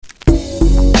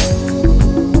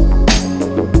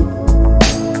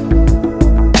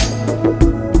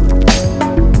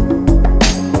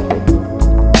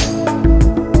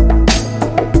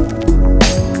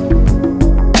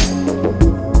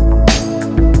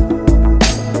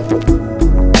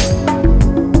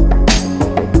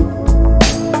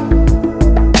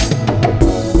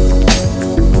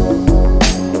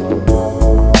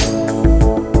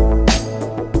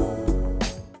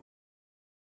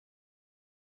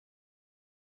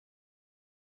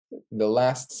the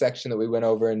last section that we went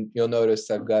over, and you'll notice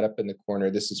I've got up in the corner,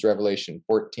 this is Revelation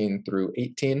 14 through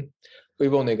 18.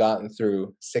 We've only gotten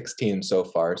through 16 so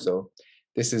far, so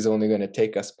this is only going to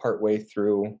take us partway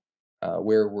through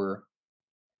where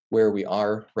we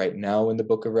are right now in the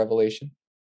book of Revelation.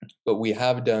 But we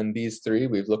have done these three.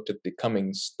 We've looked at the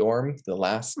coming storm, the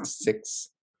last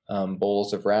six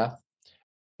bowls of wrath.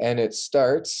 And it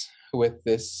starts with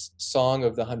this song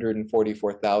of the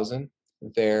 144,000.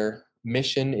 Their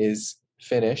mission is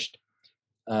finished.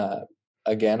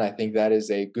 Again, I think that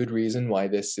is a good reason why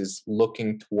this is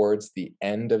looking towards the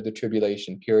end of the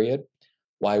tribulation period.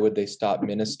 Why would they stop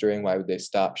ministering? Why would they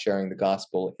stop sharing the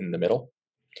gospel in the middle?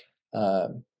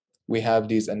 We have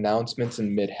these announcements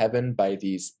in mid-heaven by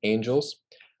these angels.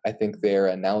 I think they're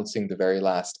announcing the very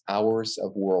last hours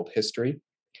of world history.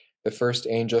 The first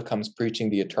angel comes preaching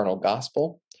the eternal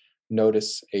gospel.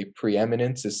 Notice a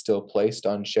preeminence is still placed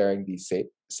on sharing the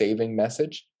saving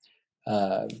message.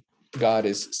 God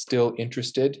is still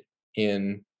interested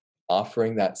in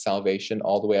offering that salvation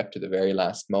all the way up to the very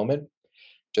last moment.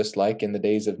 Just like in the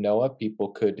days of Noah,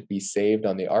 people could be saved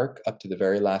on the ark up to the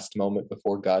very last moment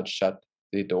before God shut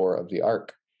the door of the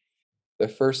ark. The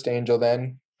first angel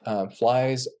then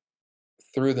flies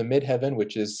through the midheaven,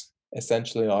 which is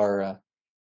essentially our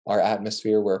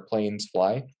atmosphere where planes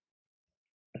fly,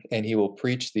 and he will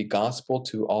preach the gospel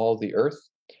to all the earth.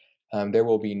 There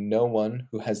will be no one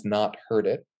who has not heard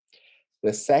it.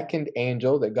 The second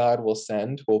angel that God will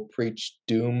send will preach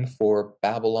doom for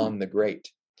Babylon the Great.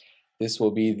 This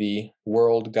will be the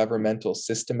world governmental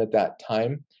system at that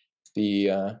time, the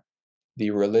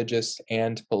religious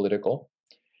and political.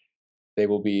 They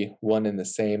will be one and the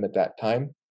same at that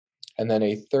time. And then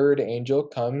a third angel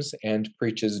comes and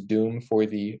preaches doom for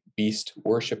the beast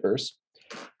worshippers.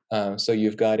 So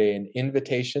you've got an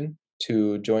invitation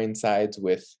to join sides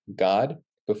with God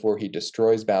before he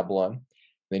destroys Babylon.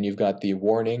 Then you've got the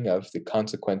warning of the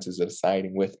consequences of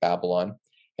siding with Babylon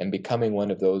and becoming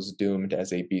one of those doomed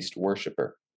as a beast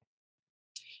worshipper.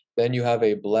 Then you have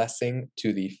a blessing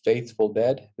to the faithful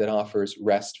dead that offers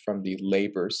rest from the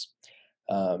labors.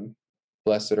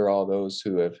 Blessed are all those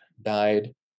who have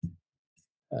died.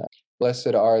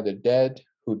 Blessed are the dead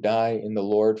who die in the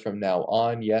Lord from now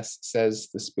on. Yes, says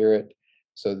the Spirit,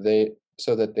 so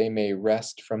that they may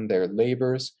rest from their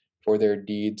labors, for their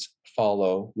deeds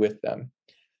follow with them.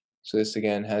 So this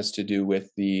again has to do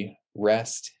with the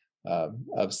rest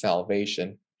of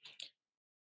salvation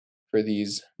for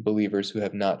these believers who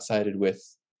have not sided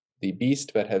with the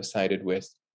beast, but have sided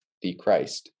with the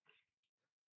Christ.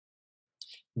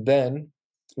 Then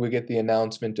we get the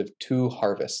announcement of two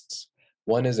harvests.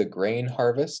 One is a grain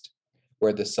harvest,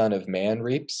 where the Son of Man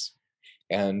reaps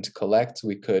and collects.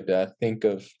 We could think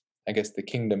of, I guess, the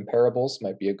kingdom parables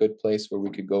might be a good place where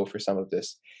we could go for some of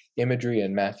this imagery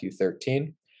in Matthew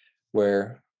 13,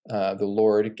 where the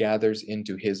Lord gathers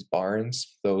into his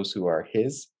barns those who are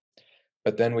his.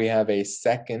 But then we have a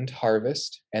second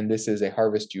harvest, and this is a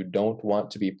harvest you don't want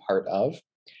to be part of,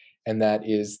 and that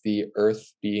is the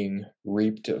earth being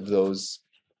reaped of those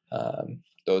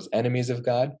enemies of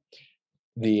God.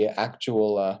 The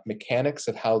actual mechanics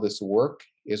of how this work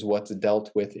is what's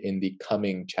dealt with in the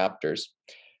coming chapters.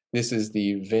 This is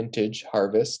the vintage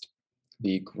harvest,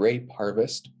 the grape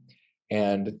harvest,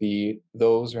 and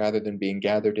those, rather than being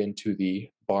gathered into the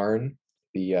barn,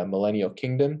 the millennial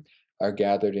kingdom, are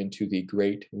gathered into the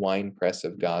great winepress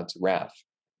of God's wrath.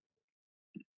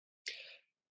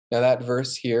 Now that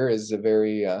verse here is a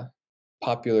very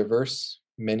popular verse.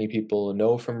 Many people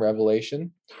know from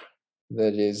Revelation.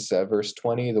 That is verse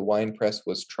 20, the winepress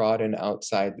was trodden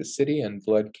outside the city, and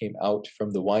blood came out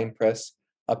from the winepress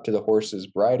up to the horses'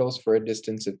 bridles for a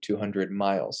distance of 200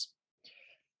 miles.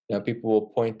 Now people will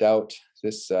point out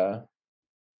this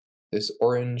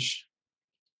orange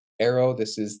arrow.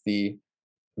 This is the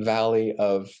valley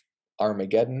of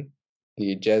Armageddon,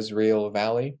 the Jezreel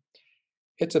Valley.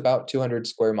 It's about 200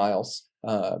 square miles,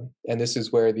 and this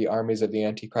is where the armies of the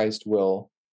Antichrist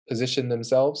will position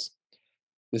themselves.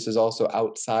 This is also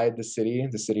outside the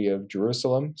city of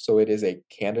Jerusalem, so it is a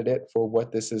candidate for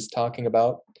what this is talking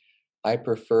about. I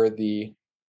prefer the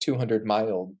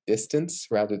 200-mile distance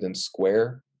rather than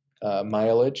square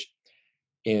mileage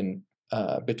in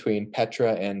between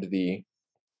Petra and the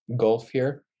Gulf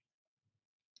here.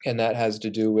 And that has to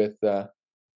do with, I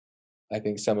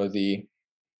think, some of the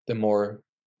more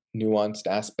nuanced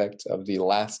aspects of the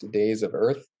last days of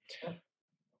Earth,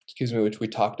 which we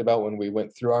talked about when we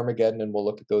went through Armageddon, and we'll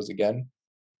look at those again.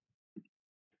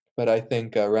 But I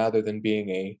think rather than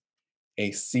being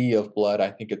a sea of blood,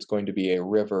 I think it's going to be a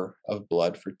river of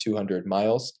blood for 200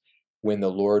 miles when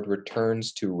the Lord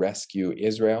returns to rescue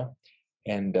Israel.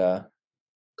 and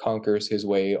conquers his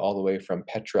way all the way from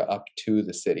Petra up to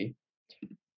the city.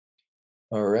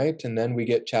 All right, and then we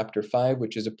get chapter 5,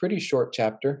 which is a pretty short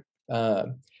chapter.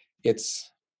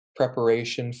 It's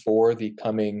preparation for the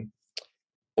coming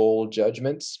bowl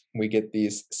judgments. We get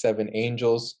these 7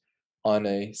 angels on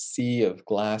a sea of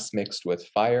glass mixed with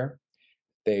fire.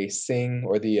 They sing,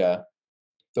 or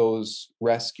those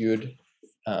rescued,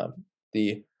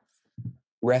 the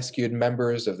rescued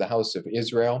members of the house of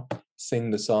Israel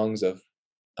sing the songs of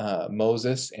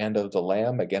Moses and of the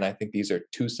Lamb. Again, I think these are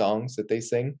 2 songs that they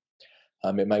sing.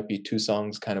 It might be 2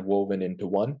 songs kind of woven into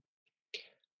one.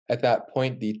 At that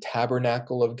point, the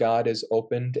tabernacle of God is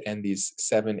opened, and these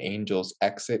 7 angels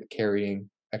exit carrying,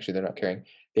 actually, they're not carrying,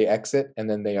 they exit, and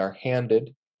then they are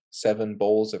handed 7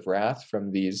 bowls of wrath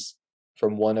from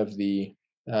one of the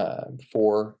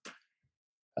 4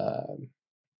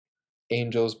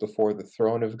 angels before the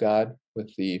throne of God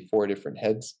with the 4 different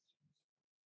heads.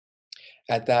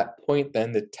 At that point,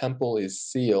 then, the temple is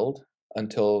sealed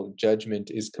until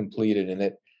judgment is completed and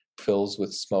it fills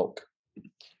with smoke.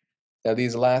 Now,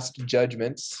 these last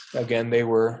judgments, again, they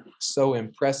were so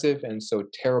impressive and so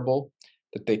terrible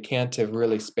that they can't have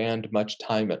really spanned much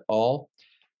time at all.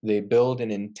 They build in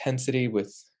intensity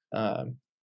with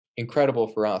incredible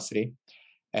ferocity,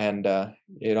 and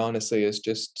it honestly is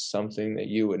just something that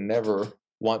you would never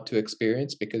want to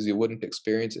experience, because you wouldn't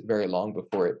experience it very long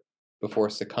before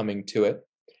succumbing to it.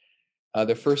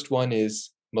 The first one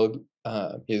is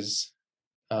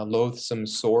loathsome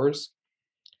sores.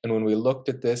 And when we looked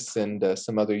at this and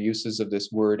some other uses of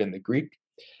this word in the Greek,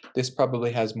 this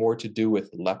probably has more to do with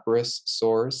leprous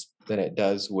sores than it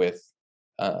does with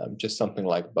just something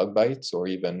like bug bites or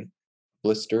even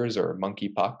blisters or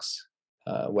monkeypox,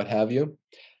 what have you.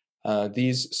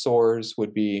 These sores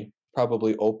would be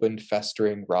probably opened,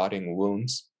 festering, rotting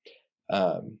wounds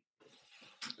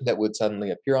that would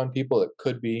suddenly appear on people. It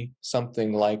could be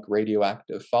something like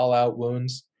radioactive fallout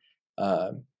wounds.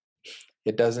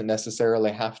 It doesn't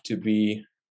necessarily have to be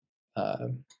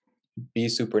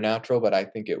supernatural, but I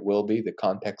think it will be. The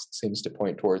context seems to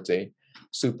point towards a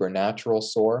supernatural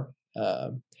sore,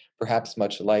 perhaps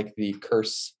much like the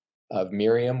curse of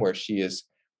Miriam, where she is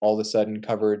all of a sudden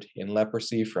covered in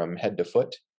leprosy from head to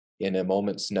foot in a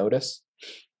moment's notice.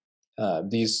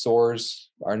 These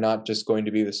sores are not just going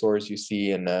to be the sores you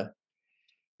see in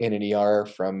an ER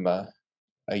from a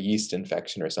yeast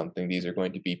infection or something. These are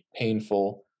going to be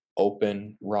painful,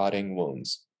 open, rotting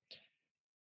wounds.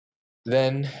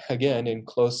 Then, again, in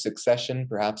close succession,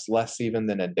 perhaps less even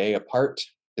than a day apart,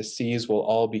 the seas will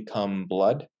all become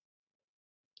blood,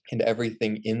 and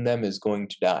everything in them is going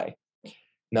to die.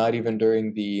 Not even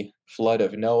during the flood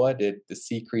of Noah did the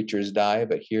sea creatures die,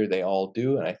 but here they all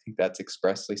do, and I think that's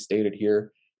expressly stated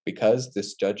here because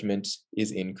this judgment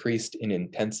is increased in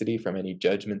intensity from any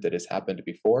judgment that has happened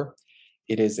before.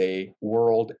 It is a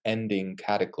world-ending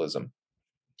cataclysm.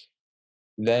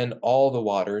 Then all the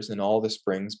waters and all the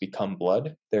springs become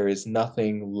blood. There is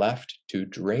nothing left to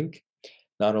drink.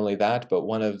 Not only that, but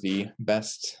one of the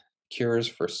best cures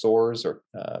for sores or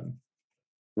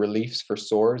reliefs for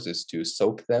sores is to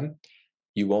soak them.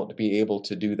 You won't be able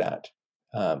to do that.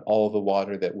 All the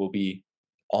water that will be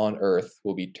on earth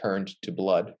will be turned to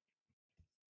blood.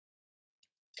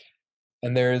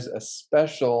 And there is a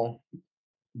special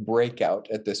breakout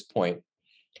at this point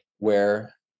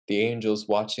where the angels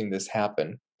watching this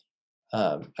happen,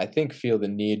 I think, feel the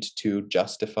need to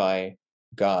justify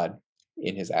God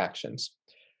in his actions,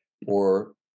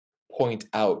 or point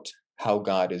out how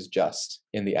God is just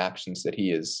in the actions that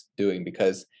he is doing,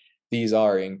 because these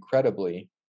are incredibly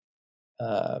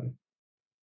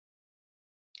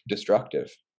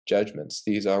destructive judgments.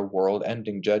 These are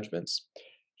world-ending judgments.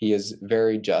 He is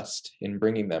very just in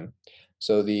bringing them.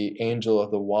 So the angel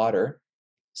of the water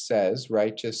says,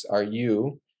 "Righteous are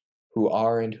you who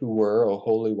are and who were, O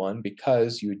Holy One,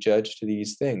 because you judged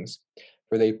these things.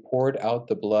 For they poured out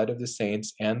the blood of the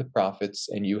saints and the prophets,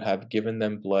 and you have given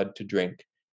them blood to drink.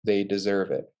 They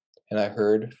deserve it." And I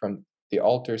heard from the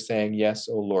altar saying, "Yes,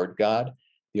 O Lord God,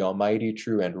 the Almighty,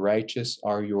 true and righteous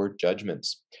are your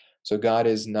judgments." So God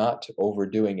is not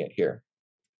overdoing it here.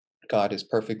 God is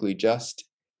perfectly just,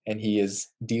 and he is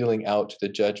dealing out the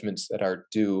judgments that are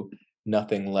due,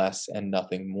 nothing less and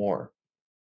nothing more.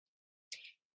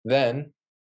 Then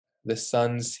the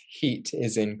sun's heat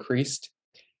is increased,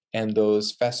 and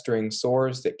those festering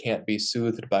sores that can't be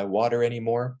soothed by water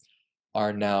anymore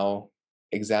are now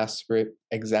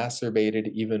exacerbated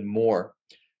even more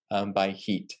by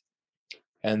heat.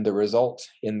 And the result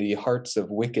in the hearts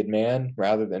of wicked man,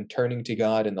 rather than turning to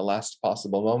God in the last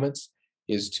possible moments,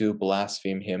 is to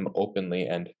blaspheme him openly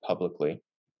and publicly.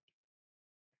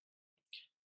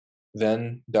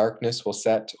 Then darkness will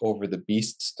set over the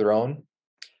beast's throne.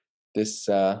 This,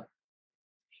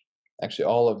 actually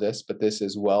all of this, but this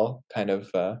as well kind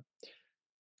of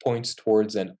points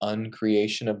towards an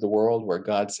uncreation of the world where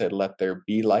God said, "Let there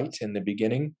be light" in the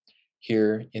beginning.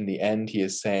 Here in the end, he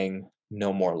is saying,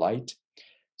 "No more light,"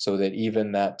 so that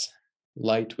even that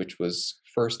light, which was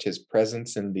first his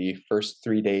presence in the first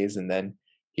 3 days, and then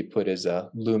he put as a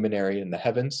luminary in the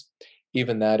heavens,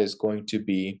 even that is going to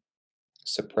be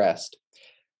suppressed.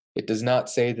 It does not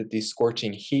say that the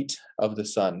scorching heat of the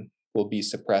sun will be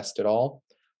suppressed at all,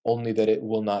 only that it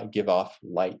will not give off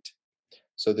light.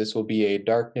 So this will be a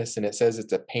darkness, and it says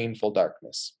it's a painful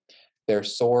darkness. Their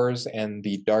sores and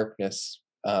the darkness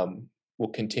will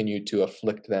continue to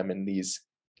afflict them in these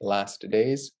last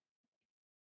days.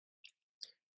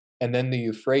 And then the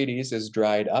Euphrates is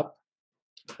dried up.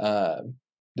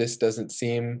 This doesn't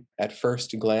seem at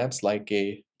first glance like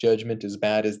a judgment as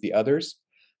bad as the others,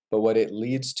 but what it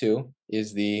leads to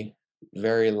is the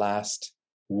very last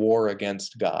war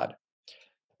against God,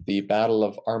 the Battle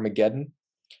of Armageddon,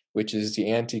 which is the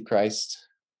Antichrist,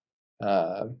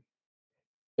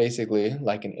 basically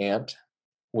like an ant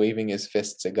waving his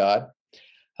fists at God,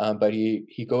 but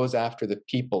he goes after the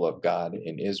people of God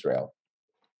in Israel.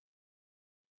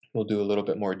 We'll do a little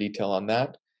bit more detail on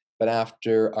that, but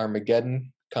after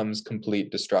Armageddon comes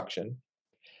complete destruction.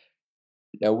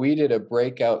 Now, we did a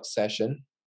breakout session,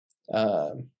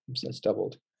 so it's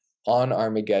doubled, on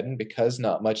Armageddon because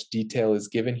not much detail is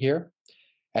given here.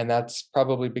 And that's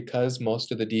probably because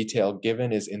most of the detail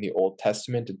given is in the Old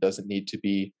Testament. It doesn't need to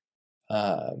be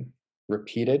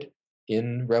repeated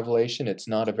in Revelation. It's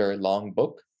not a very long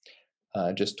book,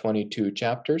 just 22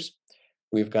 chapters.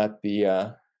 We've got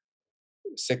the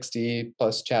 60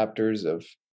 plus chapters of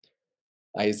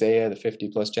Isaiah, the 50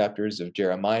 plus chapters of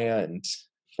Jeremiah, and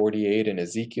 48 in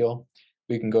Ezekiel.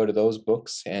 We can go to those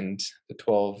books and the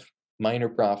 12 minor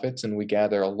prophets, and we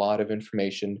gather a lot of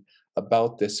information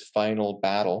about this final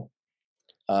battle,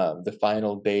 the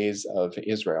final days of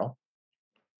Israel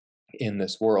in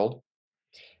this world.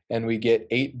 And we get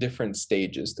 8 different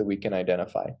stages that we can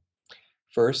identify.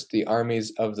 First, the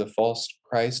armies of the false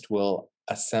Christ will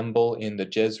assemble in the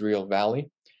Jezreel Valley.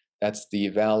 That's the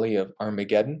Valley of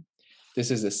Armageddon. This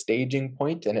is a staging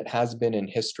point, and it has been in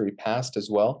history past as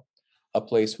well, a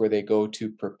place where they go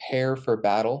to prepare for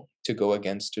battle to go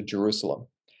against Jerusalem.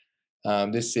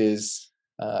 This is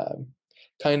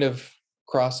kind of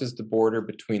crosses the border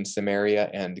between Samaria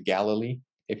and Galilee,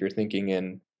 if you're thinking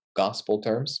in gospel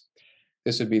terms.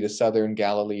 This would be the southern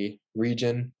Galilee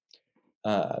region,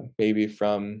 maybe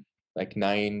from like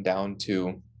Nain down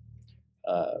to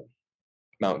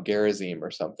Mount Gerizim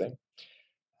or something.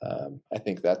 I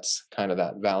think that's kind of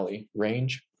that valley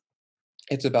range.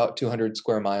 It's about 200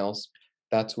 square miles.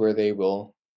 That's where they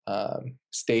will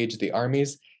stage the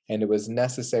armies, and it was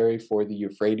necessary for the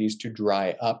Euphrates to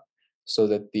dry up so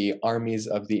that the armies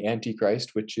of the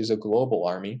Antichrist, which is a global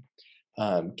army,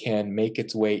 can make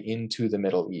its way into the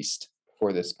Middle East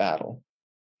for this battle.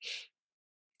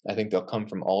 I think they'll come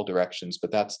from all directions, but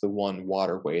that's the one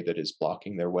waterway that is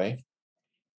blocking their way.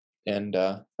 And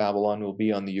Babylon will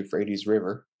be on the Euphrates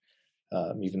River,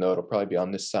 even though it'll probably be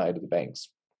on this side of the banks.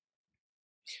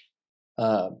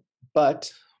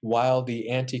 But while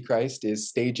the Antichrist is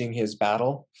staging his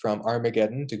battle from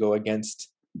Armageddon to go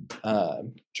against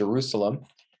Jerusalem,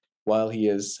 while he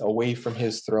is away from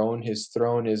his throne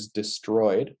is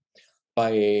destroyed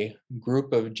by a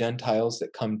group of Gentiles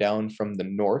that come down from the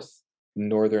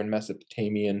northern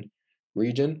Mesopotamian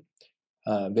region.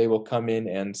 They will come in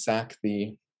and sack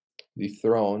the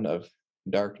throne of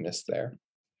darkness there.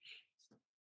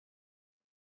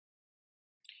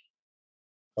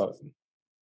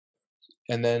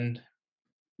 And then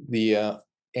the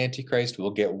Antichrist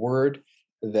will get word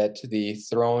that the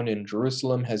throne in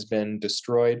Jerusalem has been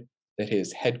destroyed, that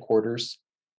his headquarters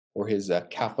or his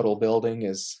Capitol building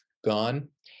is gone,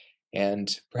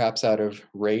 and perhaps out of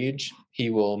rage,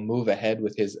 he will move ahead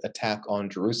with his attack on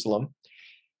Jerusalem,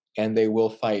 and they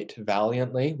will fight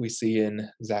valiantly. We see in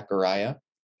Zechariah,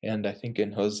 and I think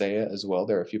in Hosea as well,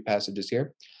 there are a few passages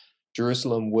here.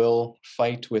 Jerusalem will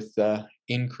fight with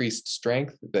increased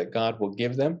strength that God will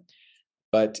give them,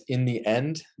 but in the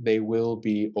end, they will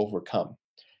be overcome,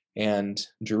 and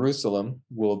Jerusalem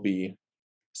will be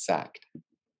sacked.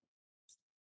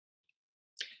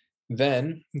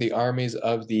 Then the armies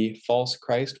of the false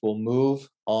Christ will move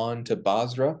on to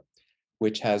Basra,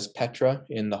 which has Petra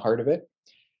in the heart of it,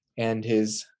 and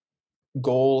his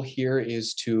goal here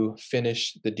is to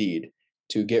finish the deed,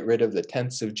 to get rid of the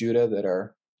tents of Judah that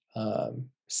are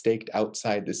staked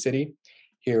outside the city,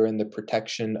 here in the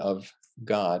protection of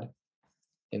God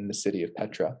in the city of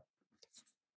Petra.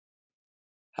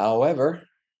 However,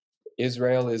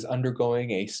 Israel is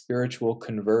undergoing a spiritual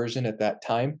conversion at that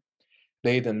time.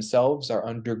 They themselves are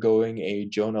undergoing a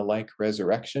Jonah-like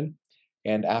resurrection.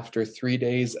 And after 3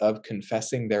 days of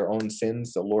confessing their own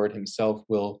sins, the Lord himself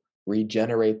will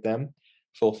regenerate them,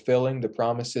 fulfilling the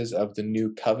promises of the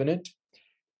new covenant.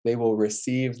 They will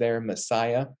receive their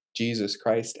Messiah, Jesus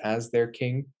Christ, as their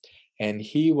king, and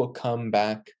he will come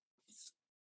back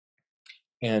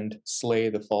and slay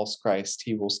the false Christ.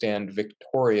 He will stand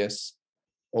victorious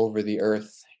over the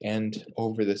earth and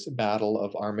over this battle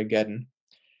of Armageddon.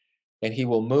 And he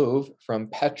will move from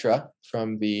Petra,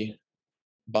 from the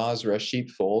Basra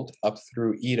sheepfold, up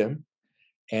through Edom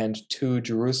and to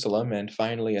Jerusalem, and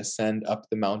finally ascend up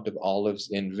the Mount of Olives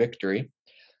in victory,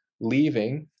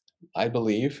 leaving, I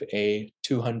believe, a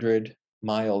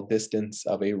 200-mile distance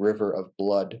of a river of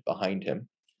blood behind him.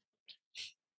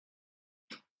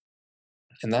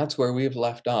 And that's where we've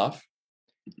left off.